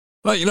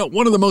Well,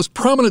 one of the most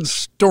prominent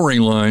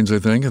storylines, I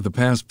think, of the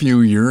past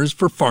few years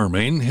for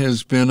farming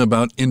has been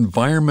about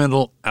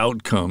environmental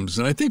outcomes.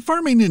 And I think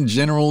farming in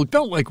general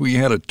felt like we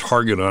had a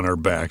target on our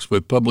backs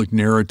with public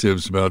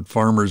narratives about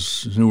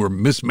farmers who were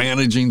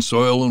mismanaging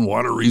soil and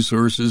water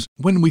resources.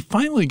 When we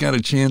finally got a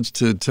chance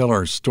to tell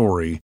our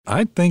story,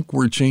 I think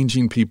we're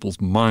changing people's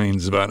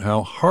minds about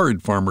how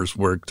hard farmers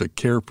work to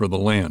care for the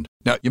land.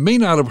 Now, you may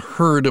not have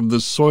heard of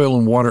the Soil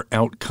and Water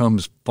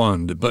Outcomes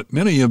Fund, but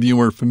many of you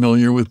are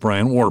familiar with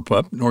Brian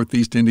Warpup,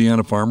 Northeast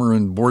Indiana farmer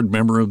and board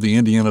member of the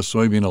Indiana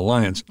Soybean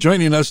Alliance.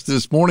 Joining us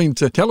this morning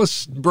to tell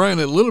us, Brian,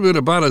 a little bit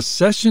about a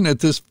session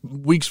at this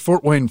week's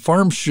Fort Wayne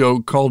Farm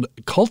Show called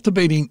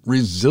Cultivating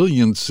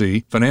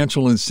Resiliency,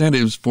 Financial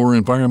Incentives for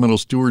Environmental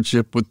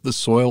Stewardship with the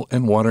Soil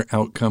and Water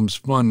Outcomes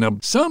Fund. Now,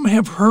 some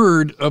have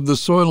heard of the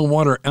Soil and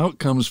Water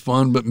Outcomes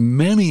Fund, but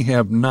many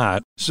have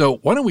not. So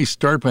why don't we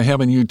start by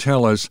having you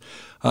tell us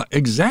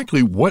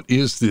exactly what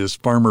is this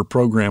farmer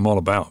program all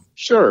about?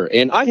 Sure.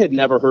 And I had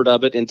never heard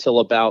of it until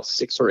about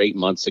 6 or 8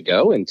 months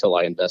ago, until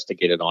I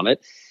investigated on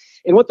it.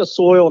 And what the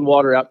Soil and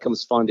Water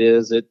Outcomes Fund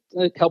is, it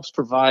helps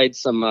provide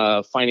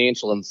some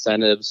financial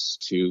incentives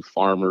to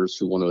farmers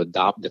who want to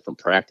adopt different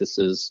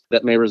practices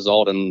that may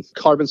result in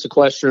carbon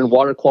sequestration,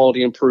 water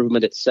quality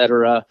improvement, et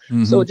cetera.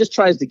 Mm-hmm. So it just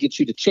tries to get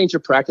you to change your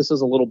practices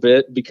a little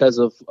bit because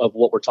of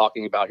what we're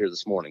talking about here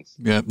this morning.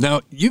 Yeah.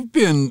 Now, you've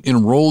been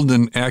enrolled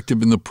and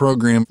active in the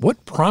program.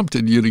 What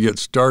prompted you to get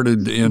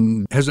started,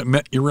 and has it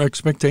met your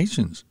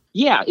expectations?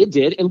 Yeah, it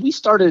did. And we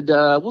started,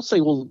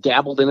 we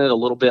dabbled in it a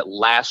little bit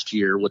last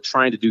year with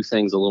trying to do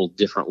things a little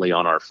differently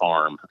on our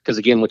farm. Because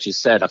again, what you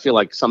said, I feel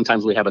like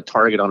sometimes we have a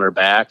target on our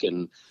back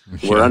and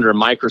we're under a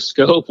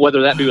microscope,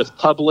 whether that be with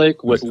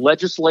public, with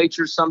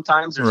legislatures.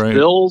 Sometimes there's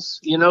bills,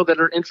 that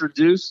are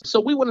introduced.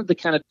 So we wanted to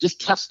kind of just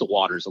test the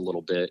waters a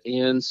little bit.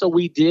 And so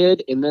we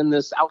did. And then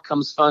this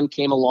Outcomes Fund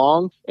came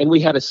along and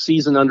we had a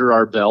season under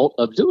our belt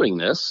of doing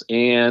this.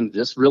 And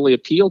this really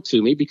appealed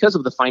to me because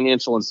of the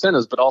financial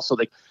incentives, but also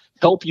the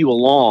help you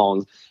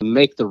along and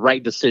make the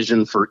right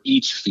decision for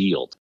each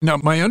field. Now,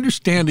 my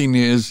understanding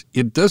is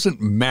it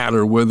doesn't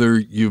matter whether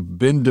you've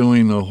been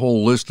doing a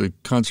whole list of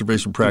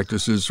conservation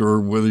practices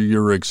or whether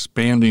you're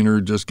expanding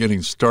or just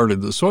getting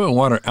started. The Soil and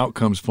Water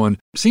Outcomes Fund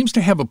seems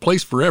to have a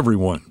place for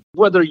everyone.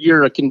 Whether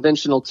you're a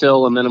conventional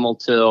till, a minimal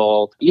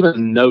till,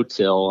 even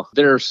no-till,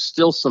 there are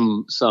still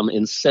some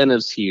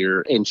incentives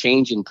here and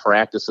changing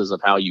practices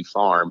of how you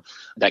farm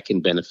that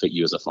can benefit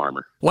you as a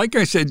farmer. Like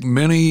I said,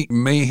 many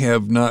may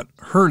have not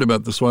heard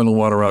about the Soil and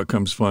Water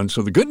Outcomes Fund.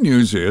 So the good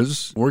news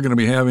is we're going to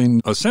be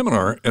having a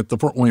seminar at the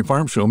Fort Wayne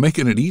Farm Show,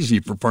 making it easy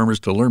for farmers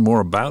to learn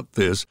more about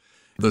this.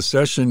 The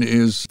session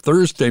is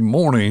Thursday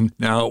morning.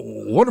 Now,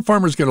 what are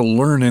farmers going to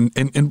learn? And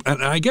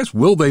I guess,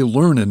 will they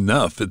learn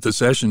enough at the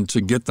session to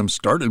get them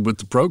started with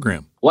the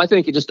program? Well, I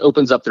think it just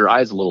opens up their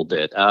eyes a little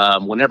bit.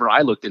 Whenever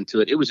I looked into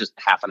it, it was just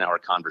half an hour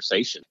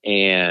conversation.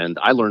 And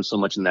I learned so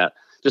much in that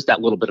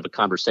little bit of a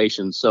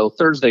conversation. So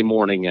Thursday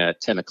morning at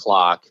 10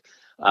 o'clock,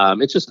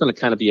 it's just going to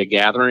kind of be a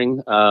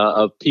gathering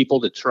of people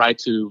to try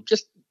to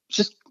just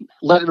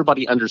let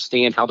everybody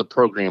understand how the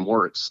program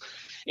works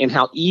and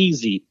how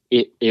easy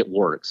it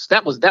works.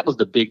 That was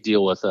the big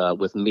deal with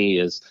me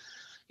is,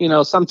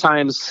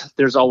 sometimes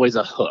there's always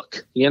a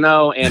hook,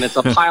 and it's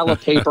a pile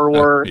of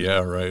paperwork.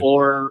 Yeah, right.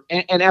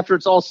 And after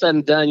it's all said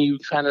and done, you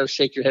kind of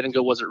shake your head and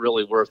go, was it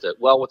really worth it?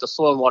 Well, with the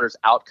Soil and Water's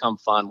Outcome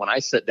Fund, when I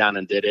sat down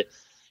and did it,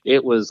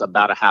 it was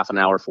about a half an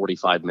hour,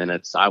 45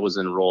 minutes. I was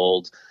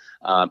enrolled.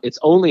 It's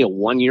only a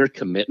 1-year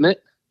commitment,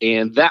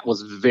 and that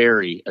was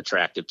very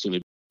attractive to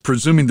me.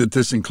 Presuming that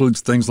this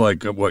includes things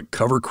like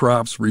cover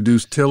crops,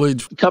 reduced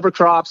tillage? Cover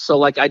crops.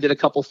 So I did a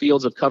couple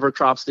fields of cover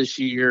crops this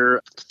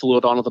year, flew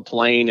it onto the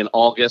plane in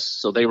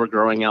August. So they were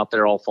growing out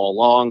there all fall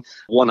long.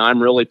 One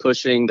I'm really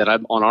pushing that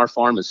I'm on our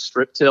farm is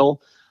strip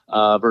till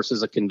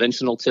versus a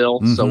conventional till.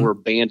 Mm-hmm. So we're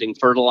banding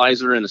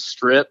fertilizer in a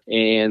strip.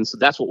 And so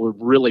that's what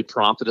really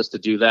prompted us to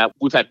do that.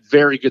 We've had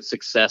very good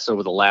success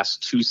over the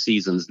last 2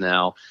 seasons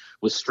now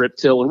with strip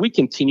till, and we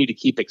continue to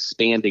keep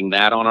expanding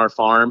that on our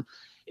farm.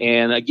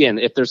 And again,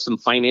 if there's some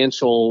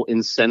financial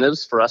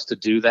incentives for us to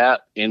do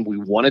that, and we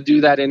want to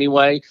do that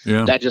anyway,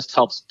 that just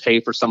helps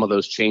pay for some of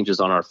those changes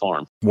on our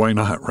farm. Why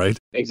not, right?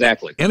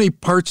 Exactly. Any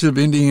parts of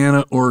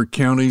Indiana or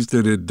counties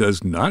that it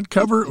does not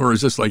cover, or is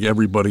this like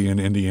everybody in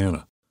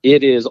Indiana?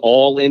 It is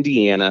all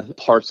Indiana,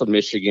 parts of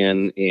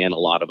Michigan, and a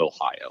lot of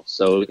Ohio.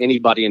 So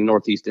anybody in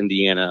Northeast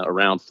Indiana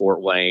around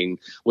Fort Wayne,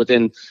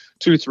 within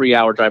 2-3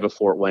 hour drive of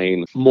Fort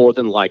Wayne, more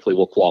than likely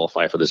will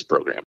qualify for this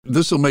program.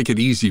 This will make it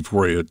easy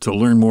for you to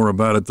learn more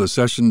about it. The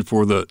session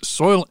for the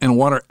Soil and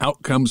Water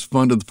Outcomes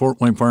Fund at the Fort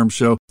Wayne Farm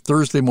Show,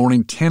 Thursday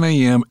morning, 10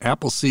 a.m.,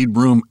 Appleseed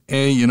Room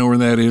A. You know where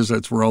that is.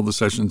 That's where all the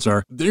sessions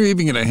are. They're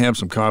even going to have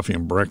some coffee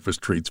and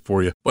breakfast treats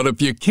for you. But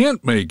if you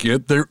can't make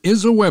it, there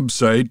is a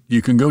website.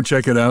 You can go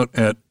check it out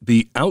at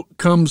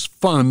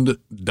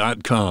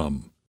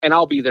theoutcomesfund.com. And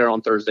I'll be there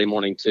on Thursday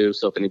morning, too.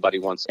 So if anybody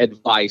wants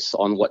advice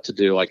on what to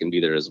do, I can be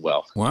there as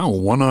well. Wow,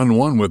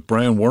 one-on-one with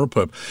Brian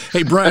Warpup.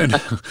 Hey, Brian,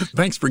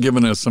 thanks for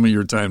giving us some of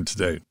your time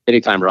today.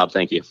 Anytime, Rob.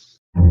 Thank you.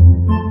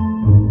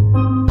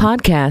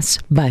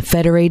 Podcasts by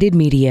Federated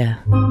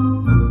Media.